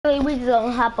basically we just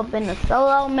gonna hop up in a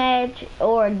solo match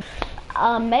or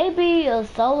maybe a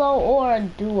solo or a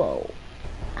duo.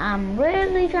 I'm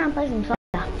really trying to play some solo.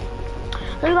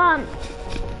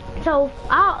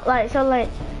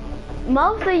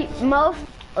 Most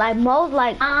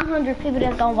 900 people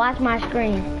that's gonna watch my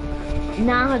stream.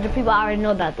 900 people already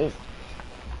know about this.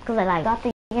 Cause I got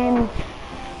the game.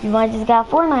 You might just got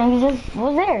Fortnite. You just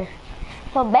was there.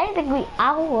 So basically,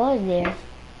 I was there,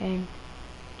 and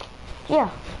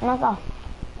yeah, and that's all.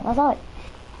 That's all.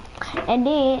 And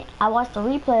then I watched the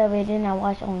replay of it, and I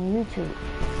watched on YouTube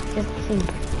just to see.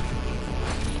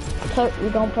 So we're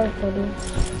gonna play for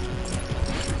this.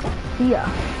 Yeah.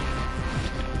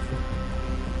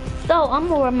 So I'm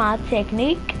gonna wear my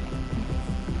technique.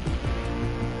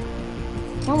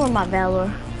 I'm gonna wear my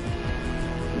valor.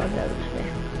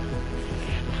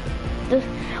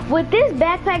 With this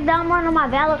backpack that I'm running my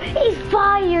valor, it's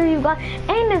fire, you guys.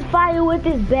 Ain't this fire with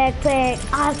this backpack?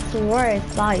 I swear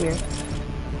it's fire.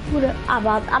 I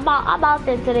bought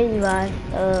it today, you guys.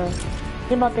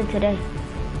 I bought it today.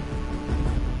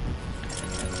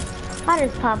 How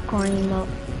does popcorn emote?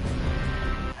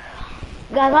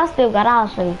 Guys, I still got all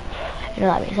show you.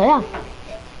 So yeah.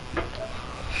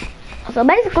 So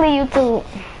basically, YouTube,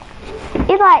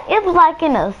 it's like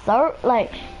in a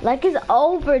like it's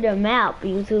over the map,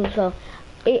 YouTube. So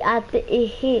it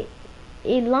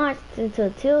launched into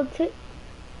Tilted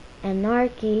and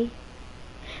Narky,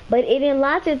 but it didn't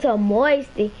launch into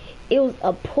Moisty. It was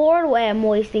a portal at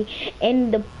Moisty,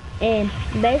 and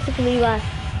basically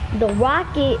the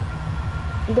rocket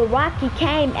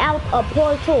came out a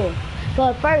portal. So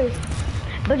at first,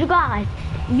 but you guys,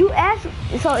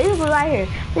 so it was right here.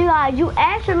 You guys,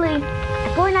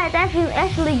 Fortnite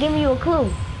actually giving you a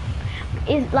clue.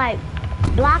 It's like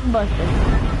Blockbuster.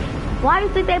 Why do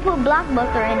you think they put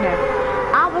Blockbuster in there?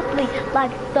 Obviously,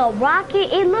 like the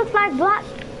rocket, it looks like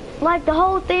the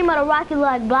whole theme of the rocket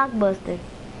like Blockbuster.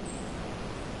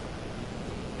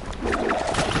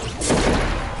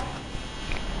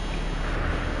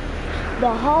 The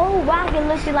whole rocket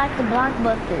looks like the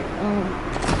Blockbuster.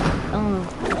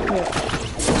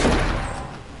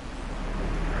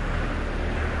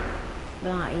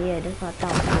 Yeah, that's what I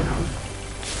thought.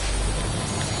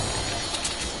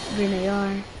 Green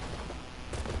AR.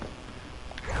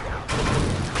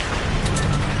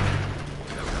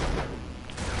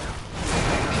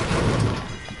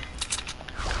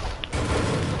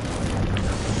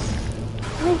 I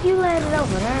think you laid it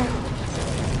over there.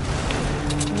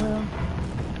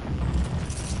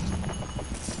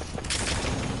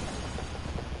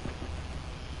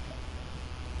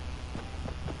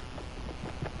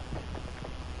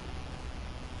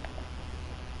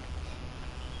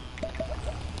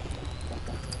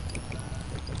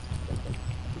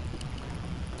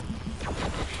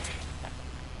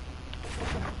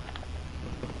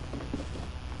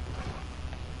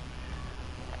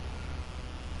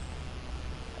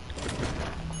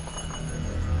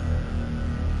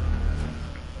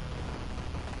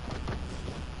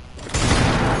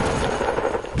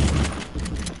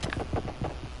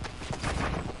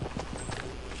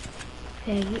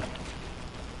 Peggy.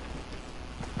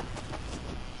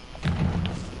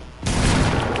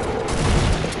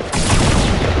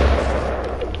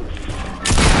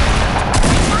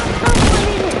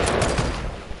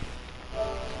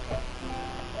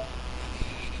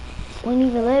 Wouldn't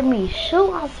even let me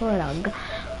shoot, I swear to God.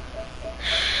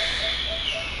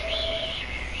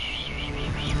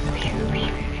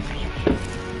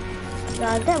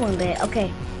 God, that one bad.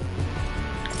 Okay.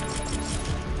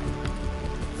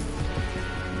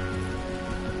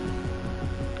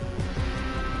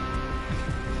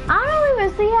 I don't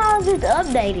even see how it's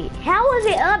updated. How is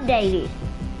it updated?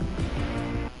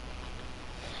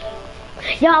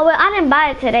 Y'all, well, I didn't buy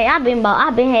it today. I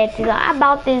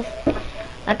bought this.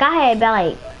 Like I had about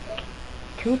like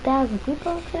 2,000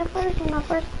 people at first when I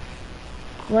first.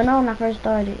 Well, no, when I first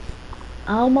started.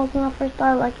 Almost when I first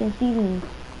started, like in season.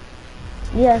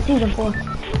 Yeah, season 4.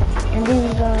 And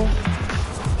then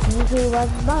YouTube I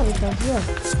just bought it, so yeah.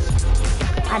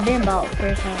 I didn't buy it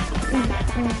first time.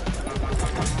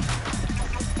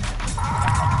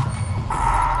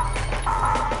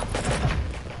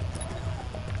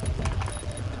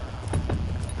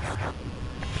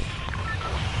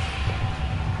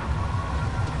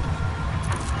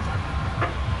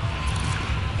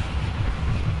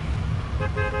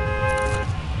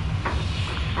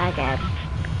 I got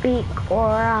big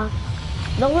rock.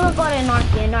 Don't look at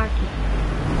Narky. I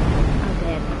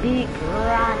got big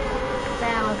rock.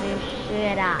 Sound this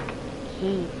shit out.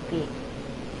 Keep it.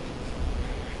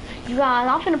 You guys,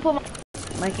 I'm finna put my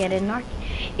like at it Narky.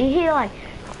 It hit like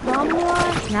Someone?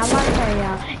 Not right here,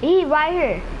 y'all. He right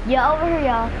here. Yeah, over here,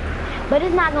 y'all. But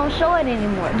it's not gonna show it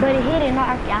anymore. But it hit in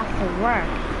our, I swear.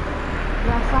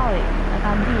 Y'all saw it. Like I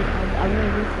did. I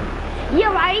really did see it.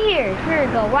 Yeah, right here. Here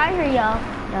it go. Right here, y'all.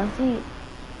 Y'all see it?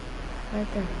 Right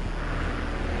there.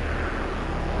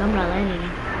 I'm not landing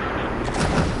it.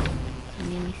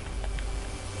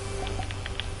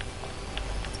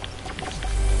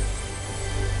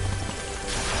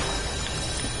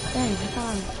 Dang, I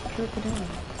thought I killed it down.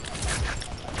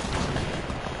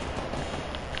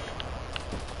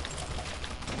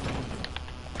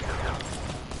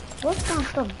 What's my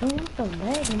stuff doing? What's the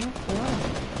leg in my blood?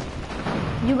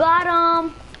 You got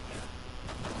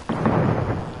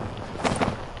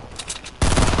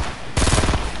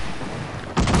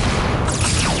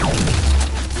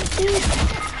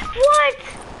What?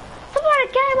 Somebody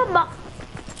came about.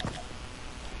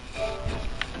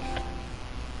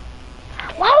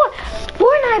 Why would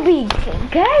Fortnite be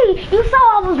gay? You saw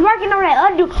I was working on that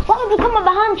other dude. Why would you come up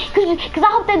behind me? Cause I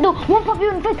hope that dude won't pop you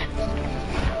in the face.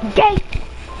 Gay.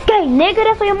 Gay, nigga.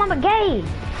 That's why your mama gay.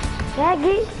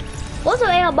 Gay. What's up,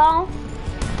 L-Bone?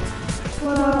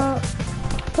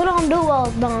 Put on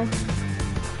duos, Bone.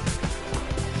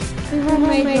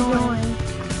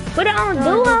 Put it on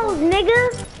duos, nigga.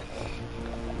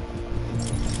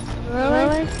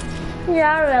 Really?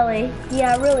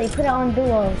 Yeah, really. Put it on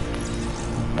duos.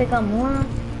 Pick up one.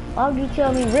 Why would you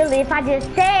tell me really if I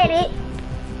just said it?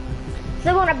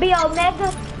 Still wanna be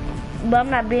Omega? But I'm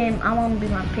not being, I wanna be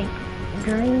my pink.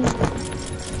 Green.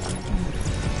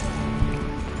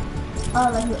 Oh,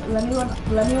 let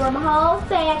me run my whole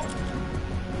set.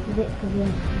 Then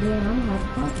I'm gonna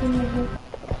have to nigga.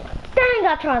 Dang,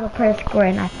 I tried to press square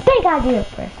and I think I did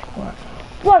press square.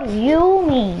 What do you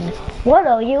mean? What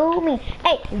do you mean?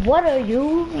 Hey, what do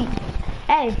you mean?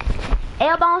 Hey,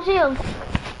 L-Bone shield.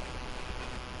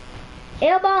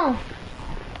 L-Bone.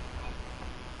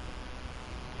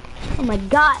 Oh my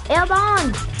god,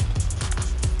 L-Bone.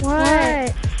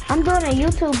 What? I'm doing a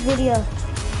YouTube video.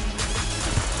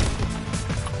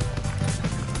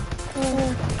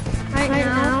 Right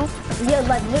now? Yeah,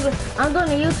 like literally, I'm doing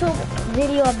a YouTube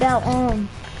video about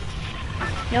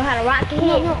you know how to rock hit.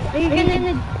 No. Are you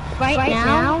gonna right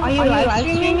now? Are you live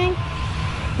streaming?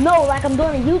 No, like I'm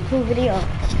doing a YouTube video.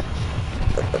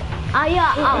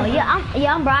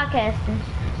 I'm broadcasting.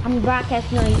 I'm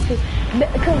broadcasting on YouTube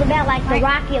because about like the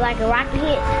rocket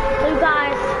hit. So you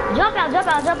guys, jump out.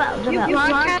 You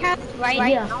broadcast right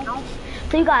now?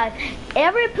 So you guys,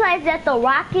 every place that the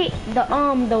rocket hit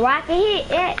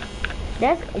at,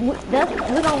 we're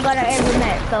gonna go to every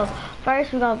match. So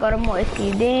first we're gonna go to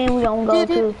Moisty, then we're gonna go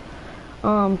to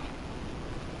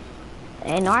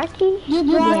Anarchy. You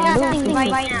broadcasting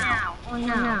right now? Or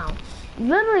now?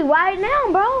 Literally right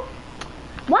now, bro.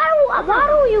 Why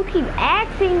do you keep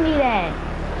asking me that?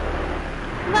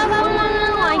 No,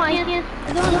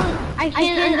 I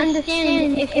can't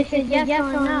understand if it's a yes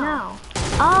or no.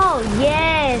 Oh,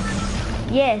 yes.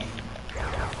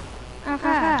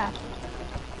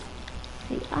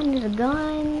 See, I need a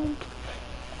gun.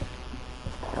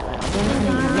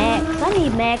 I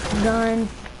need max guns.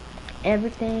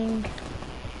 Everything.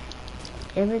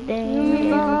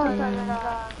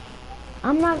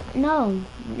 I'm not, no,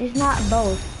 it's not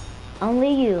both.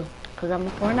 Only you, because I'm a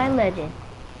Fortnite legend.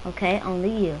 Okay, only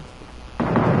you.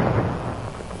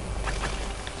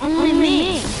 Only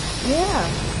me? Yeah.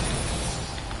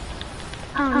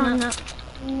 Oh, no.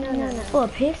 Oh, a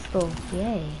pistol,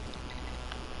 yay.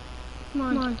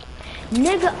 Come on.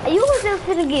 Nigga, you was just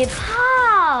finna get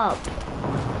popped.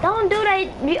 Don't do that.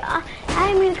 I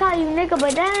didn't mean to call you nigga,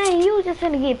 but dang, you was just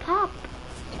finna get popped.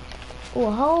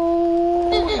 Whoa.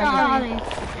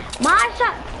 My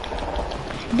shot.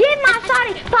 Give me my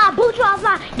shotty. I'll boot you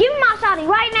offline. Give me my shotty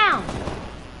right now.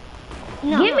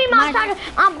 No, give me my shotty.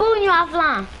 I'm booting you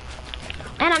offline.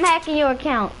 And I'm hacking your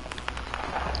account.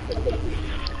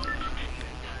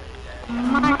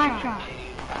 My shot.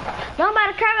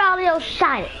 Nobody care about all your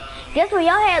shot. Guess what?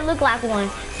 Your head look like one.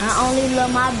 I only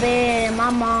love my bed and my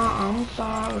mom. I'm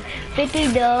sorry.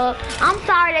 50 Dub. I'm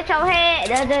sorry that your head,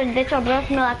 that your breath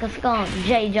smell like a skunk.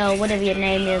 J. Joe, whatever your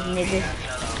name is, nigga.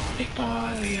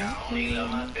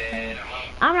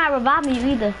 I'm not reviving you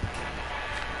either.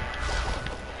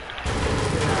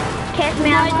 Catch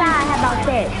me outside. How about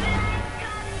that?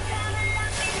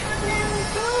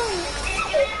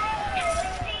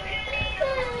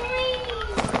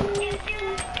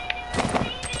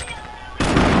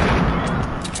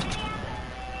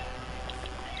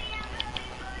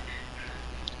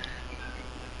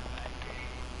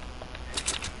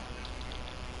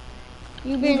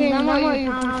 You've been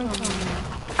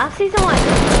I see someone.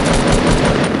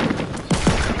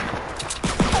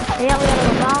 Yeah, we got a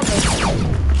revolver.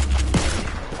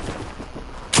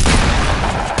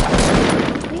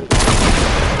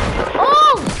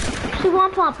 Oh! She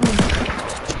one pump me.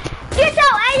 Get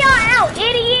your AR out,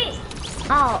 idiot!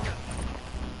 Oh.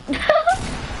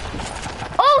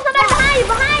 Oh, somebody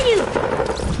behind you!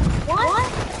 What?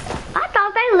 I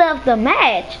thought they left the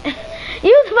match. I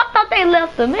thought they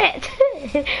left the match.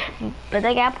 But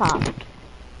they got popped.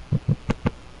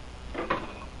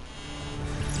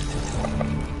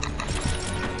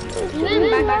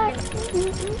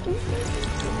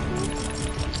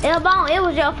 Elbone, it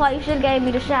was your fault. You should have gave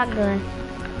me the shotgun.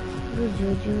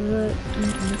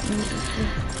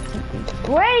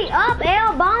 Wait up,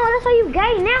 Elbone. That's how you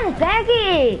gay now,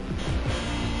 faggot.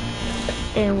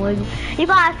 And you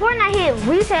buy Fortnite hit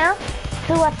retail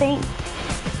too, I think.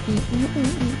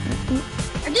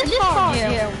 I just saw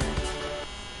you.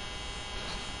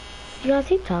 You guys,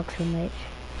 he talks too much.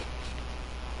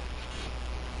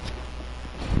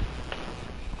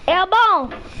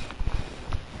 Elbone!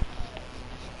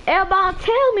 Elbone,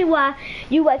 tell me why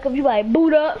you wake up, you like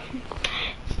boot up.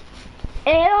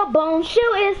 Elbone,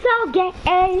 shoot is so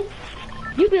gay.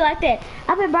 You be like that.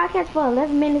 I've been broadcast for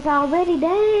 11 minutes already,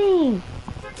 dang.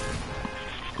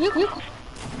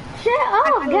 Shut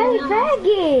up, gay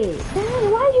faggot.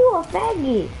 Dang, why you a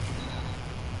faggot?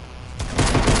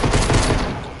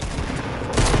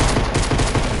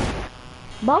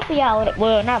 Both of y'all would,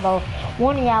 well, not both.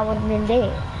 One of y'all would have been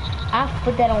dead. I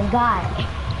put that on God.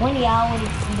 One of y'all would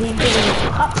have been dead.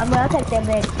 Oh, I mean, I'll take that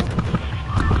back.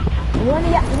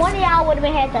 One of y'all would have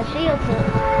been had the shield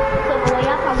took away.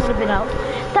 Y'all probably would have been out.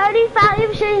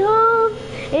 35 shields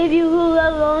if you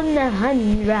love on the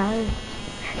 100.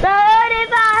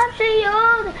 35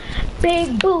 shield,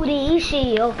 big booty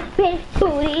shield, big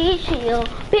booty shield,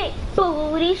 big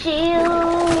booty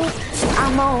shield.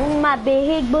 I'm on my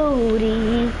big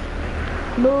booty,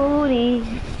 booty,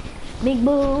 big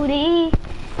booty,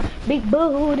 big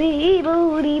booty,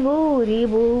 booty, booty,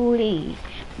 booty,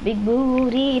 big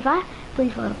booty. If I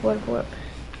please find a 44, cause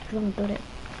I'm gonna throw that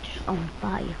just on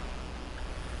fire.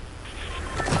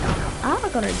 I'm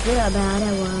not gonna do about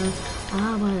that one.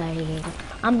 Oh my lord.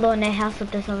 I'm blowing that house up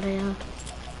that's over there.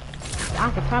 I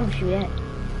can promise you that.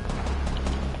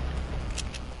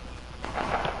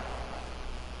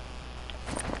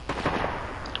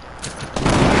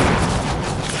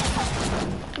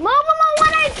 Mama,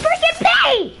 what ain't freaking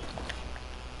pay?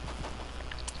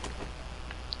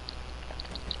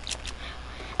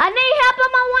 I need help on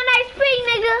my 1 HP,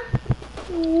 nigga.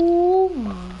 Oh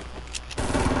my.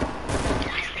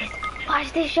 Watch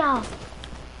this, y'all.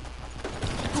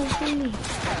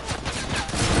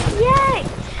 Yay!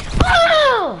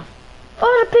 Oh!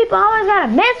 All the people always gotta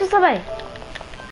mess with somebody.